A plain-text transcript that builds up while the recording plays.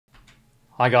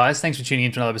Hi guys, thanks for tuning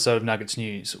in to another episode of Nuggets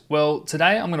News. Well,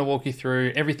 today I'm going to walk you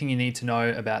through everything you need to know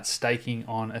about staking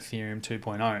on Ethereum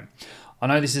 2.0. I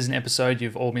know this is an episode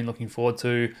you've all been looking forward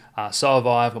to, so have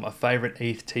I. I've got my favorite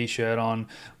ETH t-shirt on.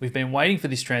 We've been waiting for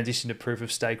this transition to proof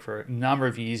of stake for a number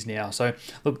of years now. So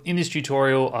look, in this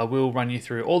tutorial, I will run you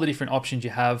through all the different options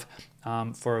you have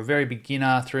for a very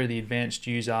beginner through the advanced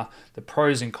user, the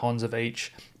pros and cons of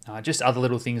each, just other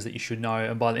little things that you should know.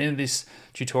 And by the end of this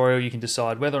tutorial, you can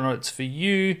decide whether or not it's for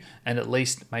you and at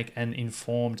least make an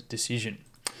informed decision.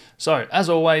 So as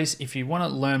always, if you want to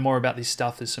learn more about this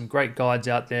stuff, there's some great guides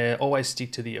out there. Always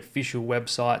stick to the official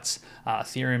websites,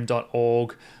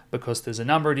 Ethereum.org, because there's a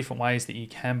number of different ways that you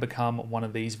can become one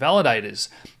of these validators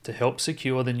to help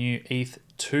secure the new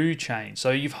ETH2 chain. So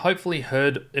you've hopefully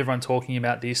heard everyone talking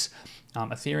about this.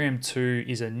 Ethereum 2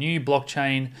 is a new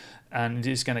blockchain and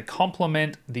it is going to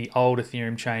complement the old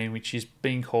Ethereum chain, which is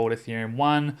being called Ethereum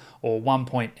 1 or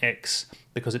 1.x,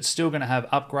 because it's still going to have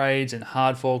upgrades and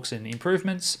hard forks and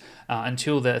improvements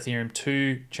until the Ethereum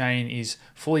 2 chain is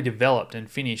fully developed and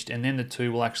finished, and then the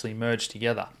two will actually merge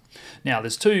together. Now,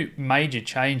 there's two major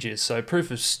changes. So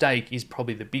proof of stake is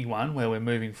probably the big one, where we're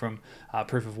moving from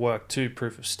proof of work to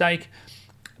proof of stake.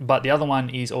 But the other one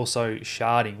is also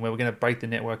sharding, where we're going to break the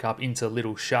network up into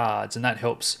little shards, and that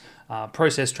helps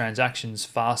process transactions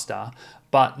faster.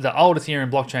 But the old Ethereum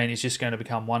blockchain is just going to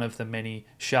become one of the many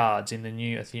shards in the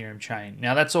new Ethereum chain.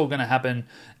 Now, that's all going to happen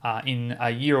in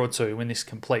a year or two when this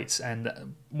completes.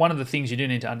 And one of the things you do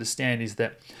need to understand is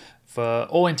that for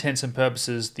all intents and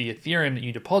purposes, the Ethereum that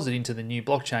you deposit into the new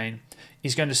blockchain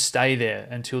is going to stay there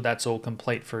until that's all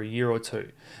complete for a year or two.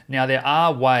 Now, there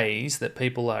are ways that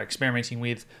people are experimenting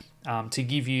with to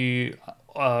give you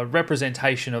a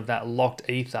representation of that locked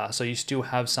ether, so you still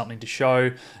have something to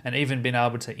show and even been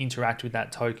able to interact with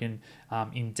that token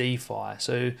in DeFi.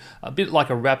 So a bit like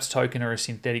a wrapped token or a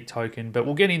synthetic token, but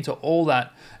we'll get into all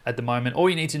that at the moment. All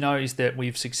you need to know is that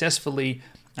we've successfully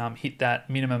hit that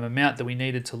minimum amount that we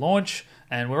needed to launch,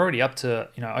 and we're already up to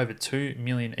over 2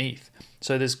 million ETH.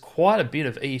 So there's quite a bit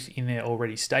of ETH in there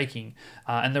already staking,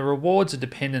 and the rewards are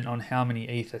dependent on how many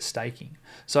ETH are staking.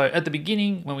 So at the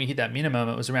beginning, when we hit that minimum,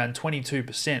 it was around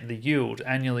 22% the yield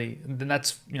annually. Then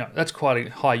that's quite a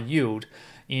high yield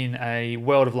in a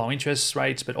world of low interest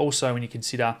rates, but also when you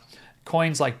consider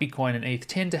coins like Bitcoin and ETH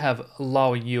tend to have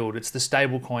lower yield. It's the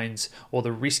stable coins or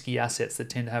the risky assets that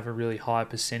tend to have a really high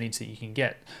percentage that you can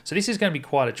get. So this is going to be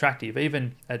quite attractive.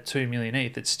 Even at 2 million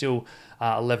ETH, it's still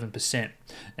 11%.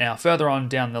 Now, further on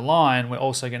down the line, we're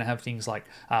also going to have things like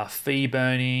fee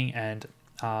burning and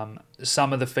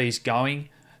some of the fees going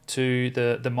to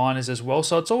the miners as well.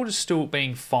 So it's all just still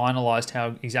being finalized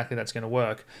how exactly that's going to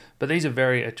work. But these are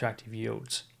very attractive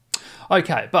yields.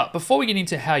 Okay, but before we get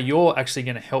into how you're actually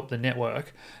going to help the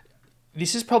network,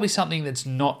 this is probably something that's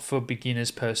not for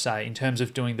beginners per se in terms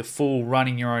of doing the full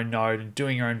running your own node and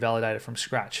doing your own validator from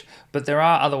scratch. But there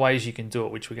are other ways you can do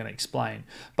it, which we're going to explain.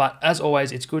 But as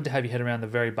always, it's good to have your head around the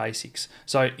very basics.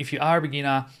 So if you are a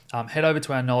beginner, head over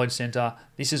to our knowledge center.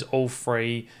 This is all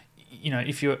free.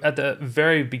 If you're at the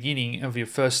very beginning of your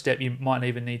first step, you might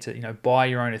even need to, buy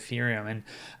your own Ethereum.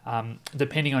 And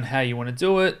depending on how you want to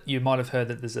do it, you might have heard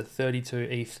that there's a 32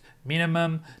 ETH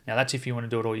minimum. Now, that's if you want to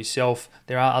do it all yourself.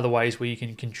 There are other ways where you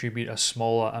can contribute a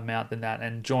smaller amount than that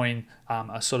and join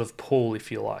a sort of pool, if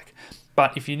you like.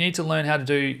 But if you need to learn how to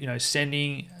do,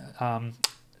 sending,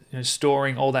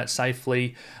 storing all that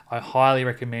safely, I highly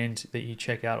recommend that you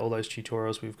check out all those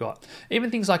tutorials we've got.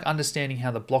 Even things like understanding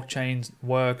how the blockchain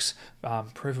works,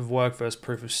 proof of work versus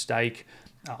proof of stake.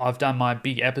 I've done my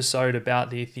big episode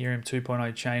about the Ethereum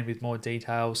 2.0 chain with more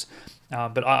details.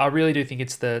 But I really do think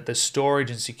it's the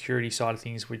storage and security side of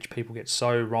things which people get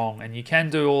so wrong. And you can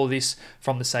do all this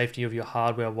from the safety of your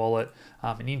hardware wallet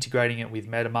and integrating it with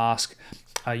MetaMask.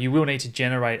 You will need to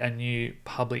generate a new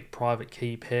public-private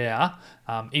key pair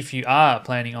if you are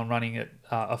planning on running it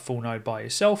a full node by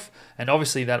yourself. And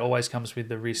obviously that always comes with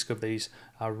the risk of these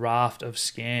raft of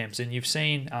scams. And you've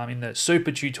seen in the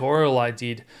super tutorial I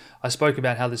did, I spoke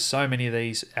about how there's so many of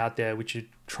these out there which are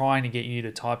trying to get you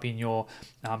to type in your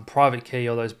private key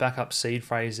or those backup seed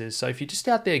phrases. So if you're just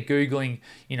out there Googling,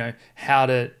 how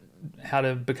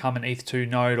to become an ETH2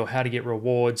 node or how to get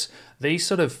rewards, these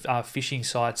sort of phishing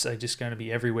sites are just going to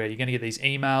be everywhere. You're going to get these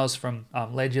emails from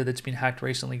Ledger that's been hacked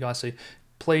recently, guys. So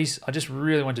please, I just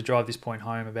really want to drive this point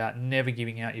home about never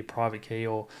giving out your private key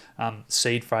or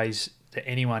seed phrase to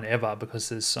anyone ever, because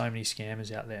there's so many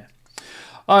scammers out there.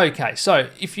 Okay, so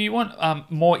if you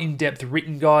want more in-depth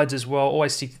written guides as well,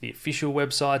 always stick to the official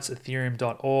websites,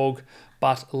 ethereum.org.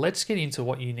 But let's get into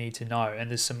what you need to know.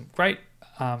 And there's some great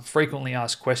frequently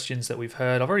asked questions that we've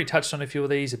heard. I've already touched on a few of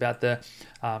these about the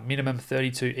minimum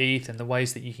 32 ETH and the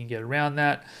ways that you can get around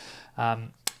that.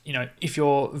 If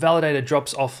your validator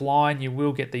drops offline, you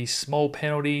will get these small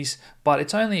penalties, but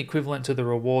it's only equivalent to the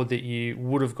reward that you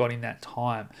would have got in that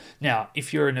time. Now,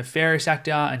 if you're a nefarious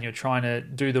actor and you're trying to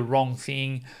do the wrong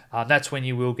thing, that's when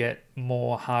you will get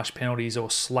more harsh penalties or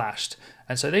slashed.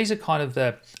 And so these are kind of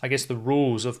the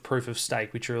rules of proof of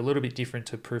stake, which are a little bit different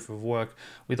to proof of work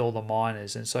with all the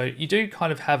miners. And so you do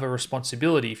kind of have a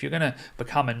responsibility. If you're going to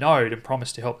become a node and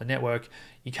promise to help the network,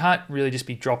 you can't really just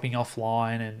be dropping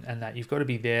offline and that. You've got to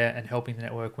be there and helping the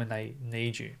network when they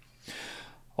need you.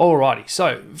 Alrighty,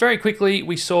 so very quickly,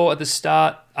 we saw at the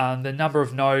start the number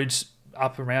of nodes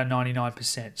up around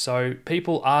 99%. So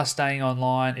people are staying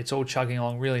online. It's all chugging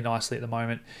along really nicely at the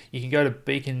moment. You can go to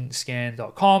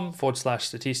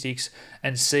beaconscan.com/statistics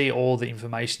and see all the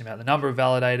information about the number of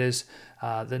validators,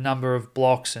 the number of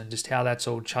blocks, and just how that's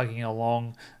all chugging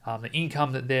along, the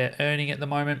income that they're earning at the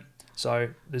moment. So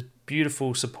there's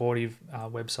beautiful, supportive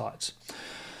websites.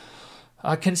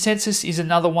 Consensys is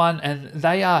another one, and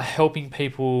they are helping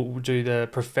people do the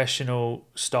professional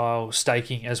style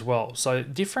staking as well. So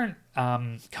different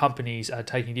companies are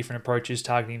taking different approaches,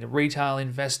 targeting the retail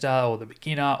investor or the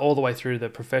beginner, all the way through to the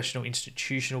professional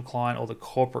institutional client or the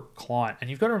corporate client. And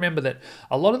you've got to remember that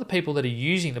a lot of the people that are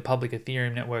using the public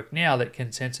Ethereum network now that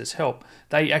Consensys help,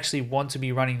 they actually want to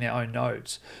be running their own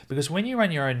nodes. Because when you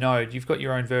run your own node, you've got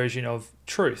your own version of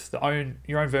truth,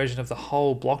 your own version of the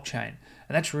whole blockchain.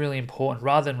 And that's really important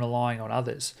rather than relying on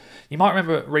others. You might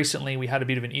remember recently we had a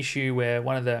bit of an issue where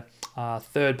one of the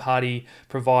third-party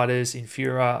providers in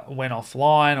Fura went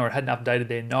offline or hadn't updated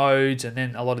their nodes, and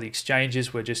then a lot of the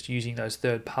exchanges were just using those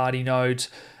third-party nodes.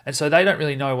 And so they don't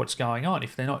really know what's going on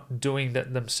if they're not doing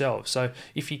that themselves. So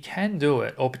if you can do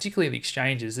it, or particularly the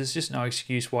exchanges, there's just no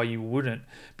excuse why you wouldn't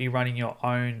be running your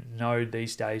own node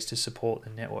these days to support the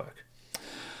network.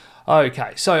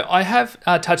 Okay, so I have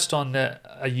touched on the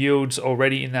yields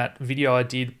already in that video I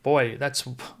did. Boy, that's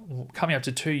coming up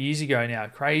to 2 years ago now,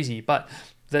 crazy. But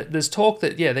there's talk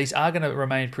that, yeah, these are going to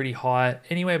remain pretty high,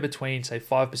 anywhere between, say,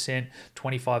 5%,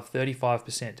 25%,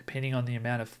 35%, depending on the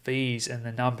amount of fees and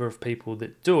the number of people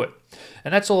that do it.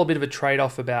 And that's all a bit of a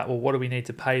trade-off about, well, what do we need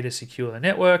to pay to secure the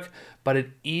network? But it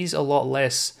is a lot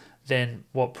less than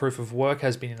what proof of work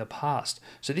has been in the past.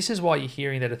 So this is why you're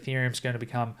hearing that Ethereum is going to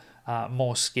become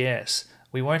more scarce.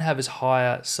 We won't have as high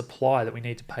a supply that we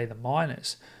need to pay the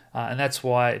miners. And that's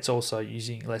why it's also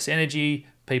using less energy.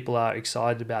 People are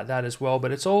excited about that as well,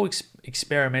 but it's all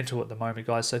experimental at the moment,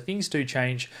 guys. So things do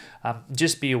change.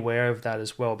 Just be aware of that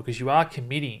as well, because you are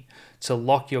committing to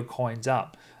lock your coins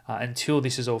up until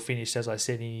this is all finished, as I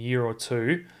said, in a year or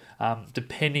two,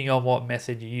 depending on what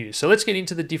method you use. So let's get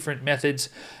into the different methods.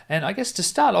 And I guess to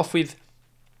start off with,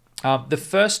 the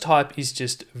first type is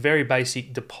just very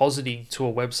basic, depositing to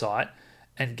a website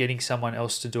and getting someone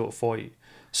else to do it for you.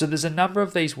 So there's a number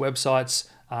of these websites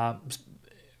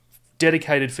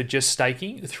dedicated for just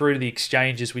staking through to the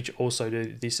exchanges, which also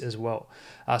do this as well.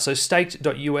 So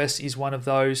Stake.us is one of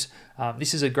those.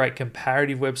 This is a great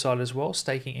comparative website as well,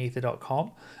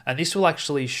 stakingether.com. And this will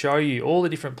actually show you all the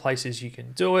different places you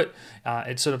can do it.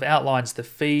 It sort of outlines the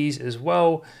fees as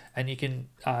well, and you can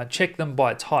check them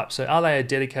by type. So are they a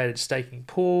dedicated staking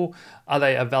pool? Are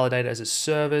they a validator as a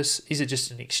service? Is it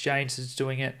just an exchange that's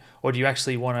doing it? Or do you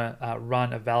actually want to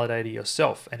run a validator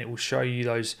yourself? And it will show you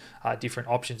those different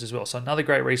options as well. So another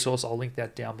great resource, I'll link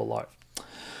that down below.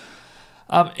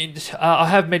 I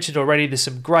have mentioned already, there's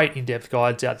some great in-depth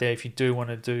guides out there if you do want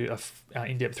to do a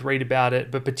in-depth read about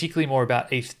it, but particularly more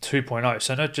about ETH 2.0.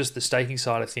 So not just the staking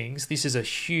side of things. This is a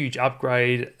huge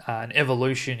upgrade, an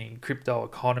evolution in crypto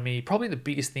economy, probably the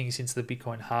biggest thing since the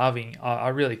Bitcoin halving, I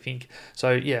really think.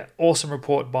 So yeah, awesome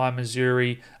report by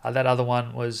Missouri. That other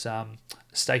one was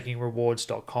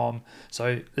stakingrewards.com.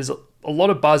 So there's a lot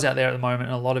of buzz out there at the moment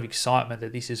and a lot of excitement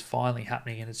that this is finally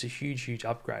happening, and it's a huge, huge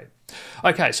upgrade.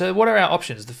 Okay, so what are our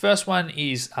options? The first one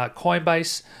is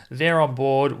Coinbase. They're on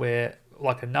board where,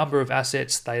 like a number of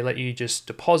assets, they let you just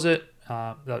deposit.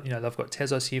 They've got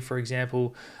Tezos here, for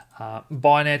example.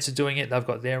 Binance are doing it. They've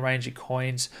got their range of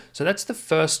coins. So that's the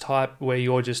first type where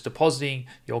you're just depositing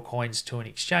your coins to an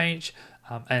exchange.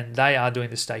 And they are doing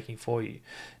the staking for you.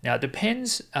 Now, it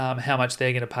depends how much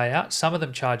they're going to pay out. Some of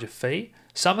them charge a fee.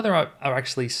 Some of them are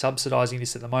actually subsidizing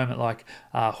this at the moment, like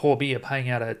Huobi are paying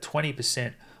out a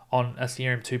 20% on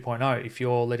Ethereum 2.0 if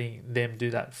you're letting them do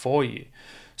that for you.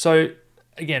 So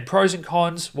again, pros and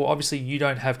cons. Well, obviously you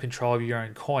don't have control of your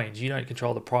own coins. You don't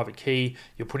control the private key.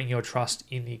 You're putting your trust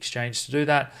in the exchange to do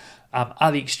that.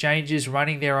 Are the exchanges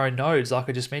running their own nodes, like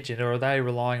I just mentioned, or are they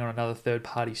relying on another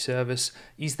third-party service?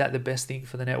 Is that the best thing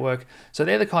for the network? So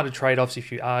they're the kind of trade-offs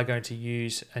if you are going to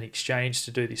use an exchange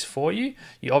to do this for you.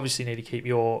 You obviously need to keep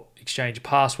your exchange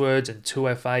passwords and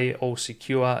 2FA all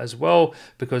secure as well,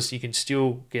 because you can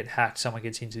still get hacked. Someone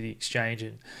gets into the exchange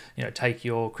and take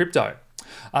your crypto.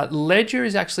 Ledger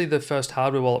is actually the first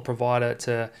hardware wallet provider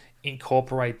to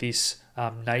incorporate this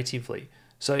natively.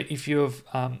 So if you've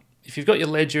got your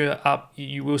Ledger up,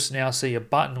 you will now see a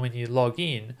button when you log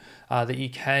in that you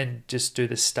can just do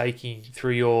the staking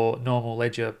through your normal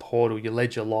Ledger portal, your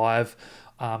Ledger Live,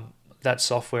 that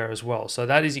software as well. So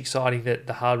that is exciting that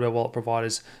the hardware wallet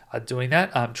providers are doing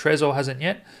that. Trezor hasn't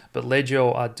yet, but Ledger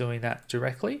are doing that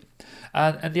directly.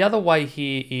 And the other way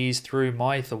here is through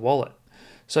MyEtherWallet.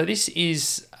 So this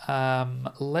is,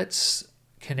 let's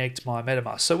connect my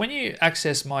MetaMask. So when you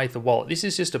access MyEtherWallet, this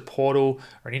is just a portal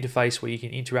or an interface where you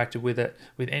can interact with it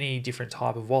with any different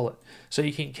type of wallet. So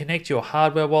you can connect your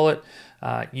hardware wallet.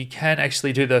 You can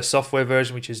actually do the software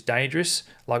version, which is dangerous.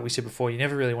 Like we said before, you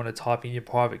never really want to type in your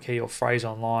private key or phrase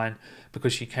online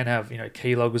because you can have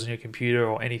keyloggers on your computer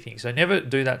or anything. So never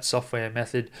do that software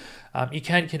method. You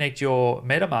can connect your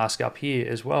MetaMask up here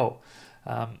as well.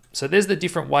 So there's the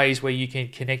different ways where you can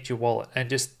connect your wallet, and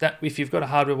just that, if you've got a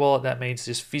hardware wallet, that means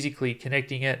just physically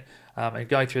connecting it and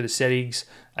going through the settings.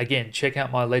 Again, check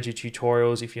out my Ledger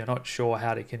tutorials if you're not sure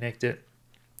how to connect it.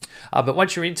 But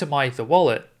once you're into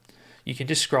MyEtherWallet, you can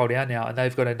just scroll down now, and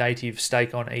they've got a native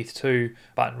stake on ETH2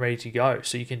 button ready to go.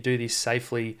 So you can do this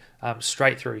safely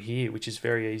straight through here, which is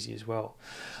very easy as well.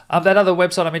 That other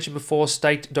website I mentioned before,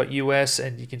 Stake.us,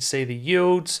 and you can see the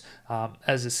yields.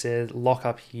 As I said, lock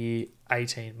up here,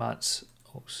 18 months.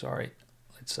 Oh, sorry.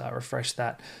 Let's refresh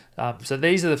that. So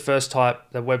these are the first type,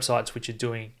 the websites which are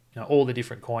doing all the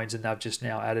different coins, and they've just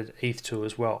now added ETH2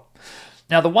 as well.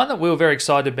 Now, the one that we were very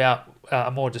excited about,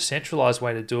 a more decentralized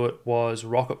way to do it, was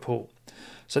RocketPool.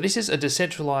 So this is a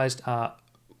decentralized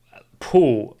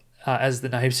pool, as the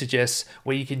name suggests,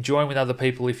 where you can join with other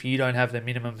people if you don't have the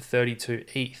minimum 32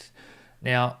 ETH.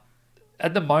 Now,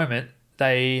 at the moment,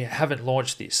 they haven't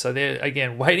launched this. So they're,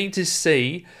 again, waiting to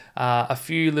see a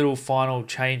few little final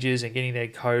changes and getting their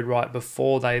code right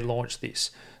before they launch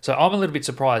this. So I'm a little bit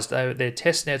surprised. Their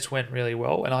test nets went really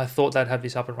well, and I thought they'd have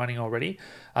this up and running already,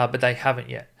 but they haven't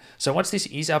yet. So once this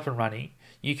is up and running,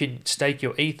 you can stake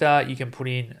your Ether. You can put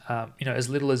in as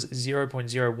little as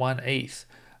 0.01 ETH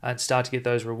and start to get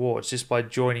those rewards just by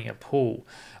joining a pool.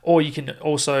 Or you can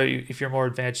also, if you're a more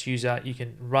advanced user, you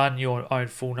can run your own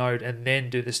full node and then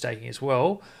do the staking as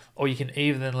well. Or you can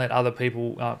even let other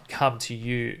people come to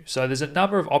you. So there's a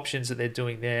number of options that they're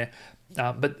doing there.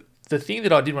 But the thing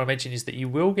that I did want to mention is that you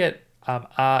will get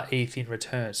RETH in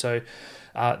return. So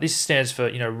this stands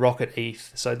for Rocket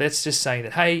ETH. So that's just saying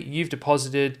that, hey, you've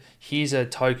deposited, here's a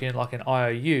token like an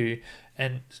IOU.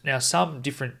 And now some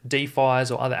different DeFis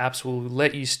or other apps will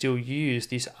let you still use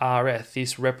this RETH,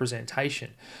 this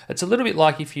representation. It's a little bit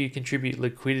like if you contribute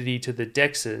liquidity to the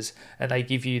DEXs and they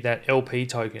give you that LP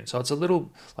token. So it's a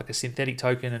little like a synthetic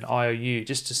token, an IOU,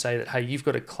 just to say that, hey, you've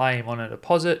got a claim on a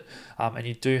deposit and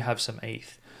you do have some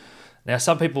ETH. Now,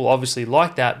 some people obviously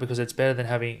like that because it's better than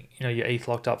having your ETH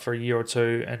locked up for a year or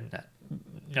two and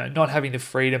not having the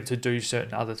freedom to do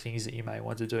certain other things that you may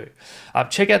want to do.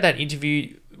 Check out that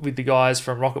interview with the guys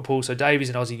from RocketPool. So Dave is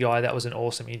an Aussie guy. That was an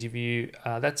awesome interview.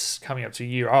 That's coming up to a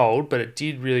year old, but it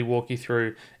did really walk you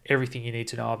through everything you need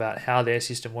to know about how their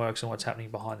system works and what's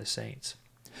happening behind the scenes.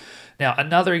 Now,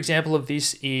 another example of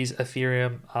this is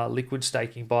Ethereum liquid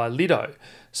staking by Lido.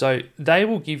 So they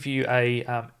will give you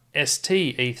a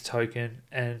ST ETH token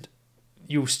and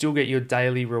you'll still get your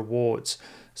daily rewards.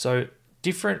 So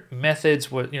different methods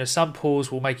were, some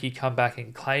pools will make you come back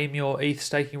and claim your ETH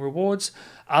staking rewards.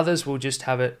 Others will just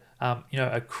have it,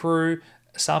 accrue,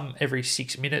 some every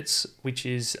 6 minutes, which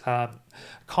is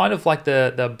kind of like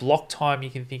the block time. You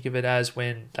can think of it as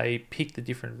when they pick the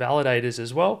different validators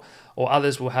as well, or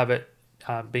others will have it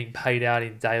being paid out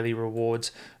in daily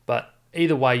rewards. But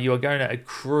either way, you are going to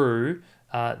accrue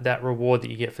that reward that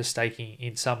you get for staking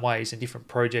in some ways, and different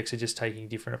projects are just taking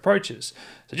different approaches.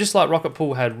 So just like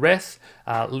RocketPool had RETH,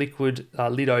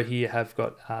 Lido here have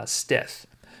got Steth.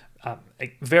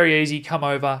 Very easy, come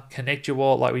over, connect your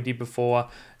wallet like we did before,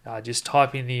 just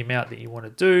type in the amount that you want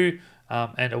to do,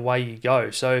 and away you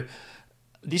go. So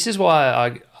this is why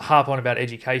I harp on about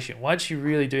education. Once you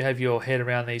really do have your head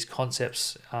around these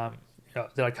concepts,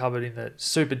 that I covered in the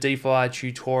Super DeFi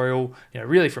tutorial,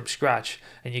 really from scratch,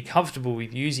 and you're comfortable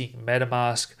with using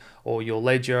MetaMask or your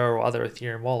Ledger or other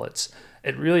Ethereum wallets,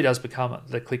 it really does become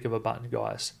the click of a button,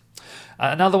 guys.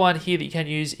 Another one here that you can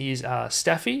use is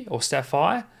StaFi or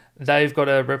StaFi. they've got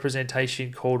a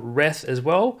representation called RETH as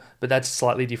well, but that's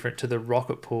slightly different to the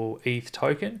RocketPool ETH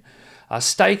token.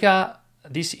 Stkr,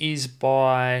 this is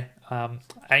by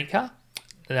Anchor.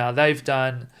 Now they've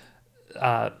done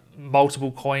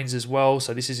multiple coins as well,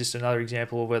 so this is just another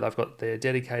example of where they've got their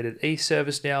dedicated ETH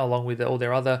service now, along with all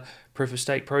their other proof of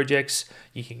stake projects.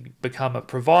 You can become a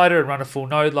provider and run a full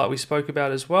node like we spoke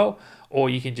about as well, or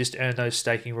you can just earn those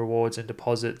staking rewards and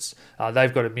deposits.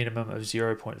 They've got a minimum of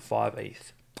 0.5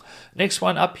 ETH. Next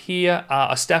one up here,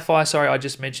 StaFi, sorry, I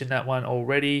just mentioned that one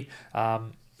already.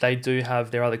 They do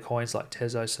have their other coins like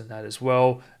Tezos and that as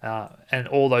well, and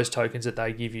all those tokens that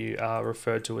they give you are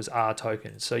referred to as R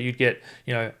tokens. So you'd get,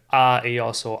 R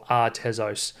EOS or R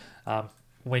Tezos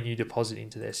when you deposit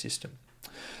into their system.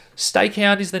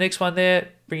 StakeHound is the next one there,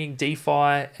 bringing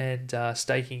DeFi and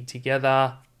staking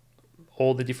together.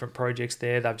 All the different projects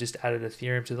there. They've just added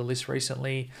Ethereum to the list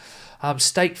recently.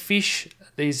 Stake.fish,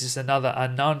 this is another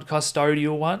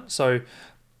non-custodial one. So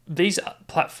these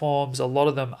platforms, a lot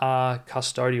of them are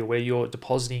custodial, where you're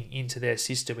depositing into their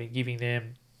system and giving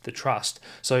them the trust.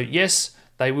 So yes,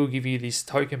 they will give you this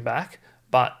token back,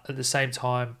 but at the same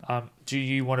time, do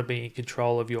you want to be in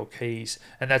control of your keys?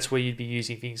 And that's where you'd be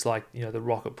using things like the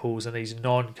RocketPools and these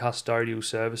non-custodial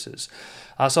services.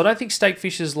 So I don't think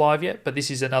Stake.fish is live yet, but this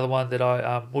is another one that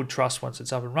I would trust once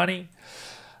it's up and running.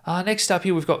 Next up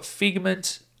here, we've got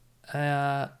Figment.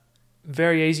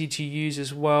 Very easy to use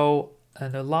as well.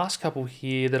 And the last couple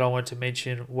here that I wanted to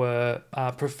mention were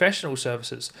professional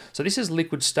services. So this is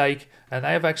Liquid Stake, and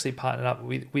they have actually partnered up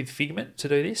with Figment to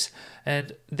do this.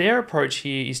 And their approach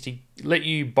here is to let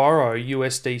you borrow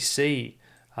USDC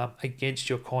against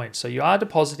your coins. So you are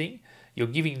depositing, you're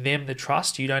giving them the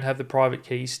trust. You don't have the private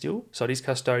keys still, so it is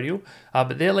custodial.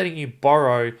 But they're letting you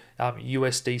borrow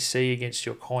USDC against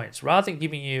your coins. Rather than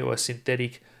giving you a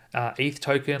synthetic ETH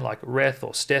token like RETH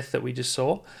or STETH that we just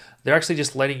saw, they're actually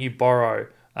just letting you borrow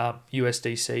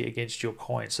USDC against your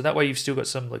coin. So that way you've still got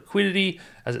some liquidity,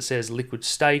 as it says Liquid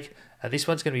Stake. This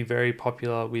one's going to be very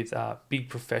popular with big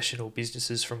professional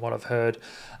businesses from what I've heard.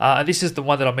 And this is the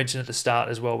one that I mentioned at the start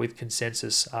as well with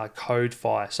Consensys,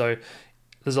 CodeFi. So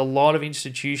there's a lot of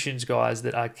institutions, guys,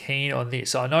 that are keen on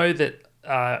this. I know that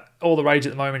all the rage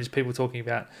at the moment is people talking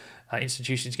about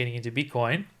institutions getting into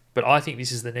Bitcoin. But I think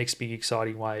this is the next big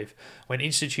exciting wave. When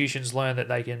institutions learn that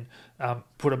they can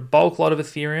put a bulk lot of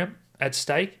Ethereum at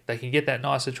stake, they can get that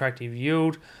nice attractive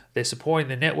yield, they're supporting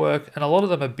the network, and a lot of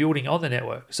them are building on the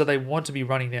network. So they want to be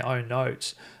running their own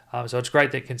nodes. So it's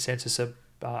great that Consensys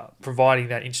are providing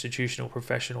that institutional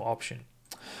professional option.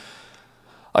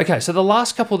 Okay, so the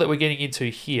last couple that we're getting into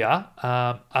here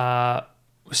are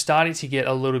starting to get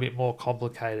a little bit more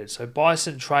complicated. So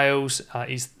Bison Trails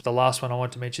is the last one I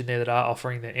want to mention there that are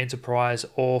offering the enterprise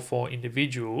or for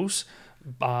individuals.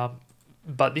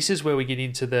 But this is where we get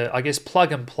into the, I guess,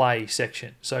 plug and play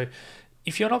section. So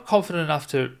if you're not confident enough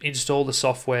to install the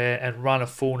software and run a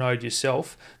full node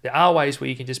yourself, there are ways where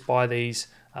you can just buy these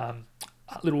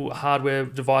little hardware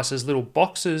devices, little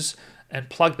boxes, and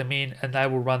plug them in, and they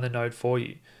will run the node for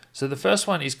you. So the first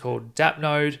one is called DApp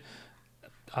Node.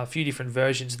 A few different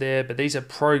versions there, but these are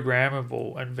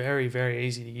programmable and very, very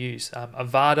easy to use.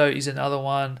 Avado is another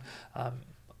one.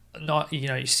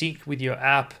 You sync with your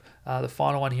app. The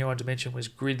final one here I wanted to mention was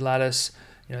Grid Lattice.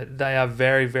 They are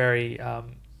very, very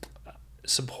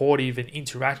supportive and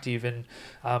interactive, and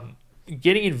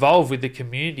getting involved with the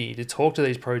community to talk to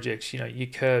these projects. Your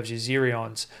Curves, your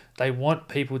Xerions. They want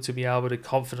people to be able to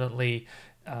confidently,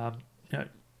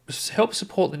 help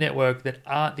support the network that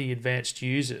aren't the advanced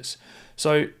users.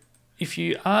 So if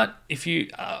you are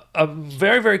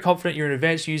very, very confident you're an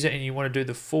advanced user and you want to do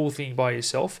the full thing by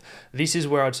yourself, this is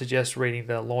where I'd suggest reading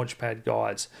the Launchpad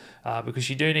guides, because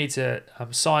you do need to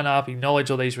sign up, acknowledge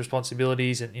all these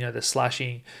responsibilities and the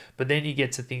slashing, but then you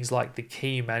get to things like the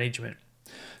key management.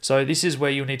 So this is where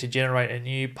you'll need to generate a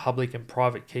new public and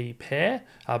private key pair.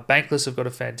 Bankless have got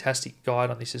a fantastic guide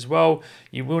on this as well.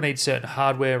 You will need certain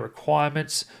hardware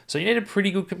requirements. So you need a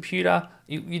pretty good computer.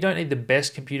 You don't need the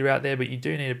best computer out there, but you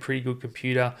do need a pretty good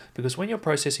computer, because when you're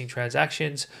processing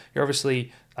transactions, you're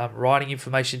obviously writing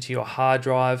information to your hard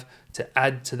drive to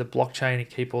add to the blockchain and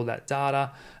keep all that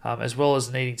data, as well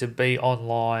as needing to be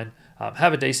online,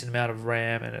 have a decent amount of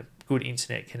RAM and a good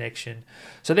internet connection.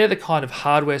 So they're the kind of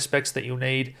hardware specs that you'll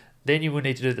need. Then you will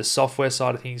need to do the software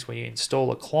side of things, where you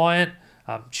install a client,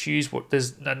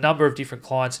 there's a number of different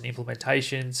clients and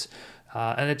implementations,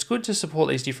 and it's good to support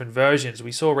these different versions.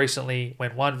 We saw recently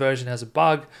when one version has a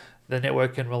bug, the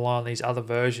network can rely on these other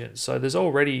versions. So there's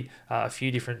already a few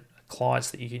different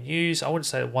clients that you can use. I wouldn't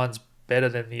say that one's better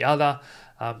than the other,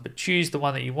 but choose the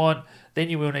one that you want. Then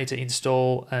you will need to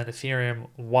install an Ethereum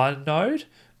 1 node,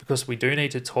 because we do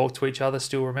need to talk to each other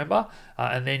still, remember,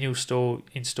 and then you'll still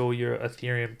install your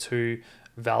Ethereum 2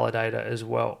 validator as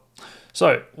well.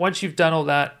 So once you've done all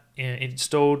that,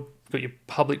 installed, got your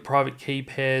public-private key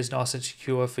pairs nice and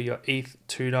secure for your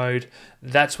ETH2 node,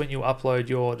 that's when you'll upload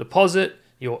your deposit,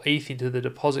 your ETH into the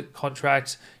deposit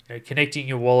contract, connecting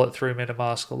your wallet through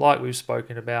MetaMask like we've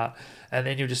spoken about, and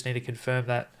then you'll just need to confirm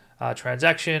that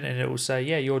transaction, and it will say,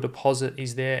 yeah, your deposit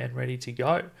is there and ready to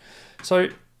go. So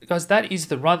guys, that is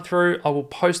the run through. I will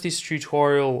post this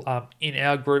tutorial in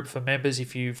our group for members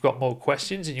if you've got more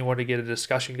questions and you want to get a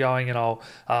discussion going, and I'll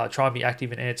try and be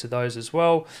active and answer those as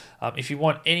well. If you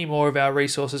want any more of our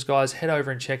resources, guys, head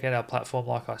over and check out our platform.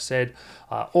 Like I said,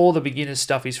 all the beginner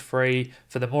stuff is free.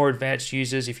 For the more advanced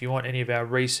users, if you want any of our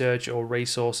research or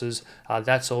resources,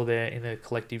 that's all there in the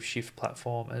Collective Shift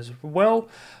platform as well.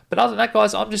 But other than that,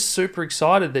 guys, I'm just super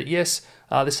excited that, yes,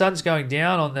 the sun's going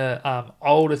down on the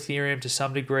old Ethereum to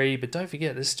some degree, but don't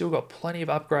forget, there's still got plenty of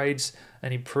upgrades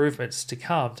and improvements to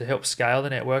come to help scale the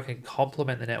network and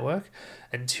complement the network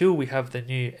until we have the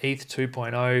new ETH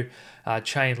 2.0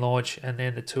 chain launch, and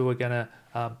then the two are going to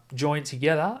join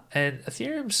together. And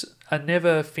Ethereum's a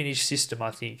never finished system,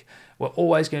 I think. We're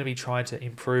always going to be trying to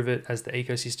improve it as the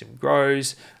ecosystem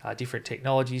grows, different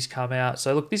technologies come out.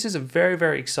 So look, this is a very,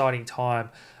 very exciting time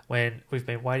when we've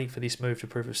been waiting for this move to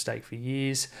proof of stake for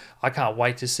years. I can't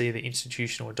wait to see the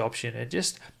institutional adoption and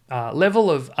just level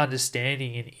of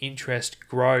understanding and interest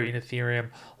grow in Ethereum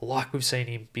like we've seen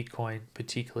in Bitcoin,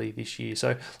 particularly this year.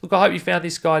 So look, I hope you found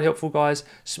this guide helpful, guys.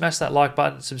 Smash that like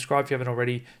button, subscribe if you haven't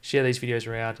already, share these videos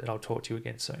around, and I'll talk to you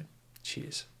again soon.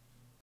 Cheers.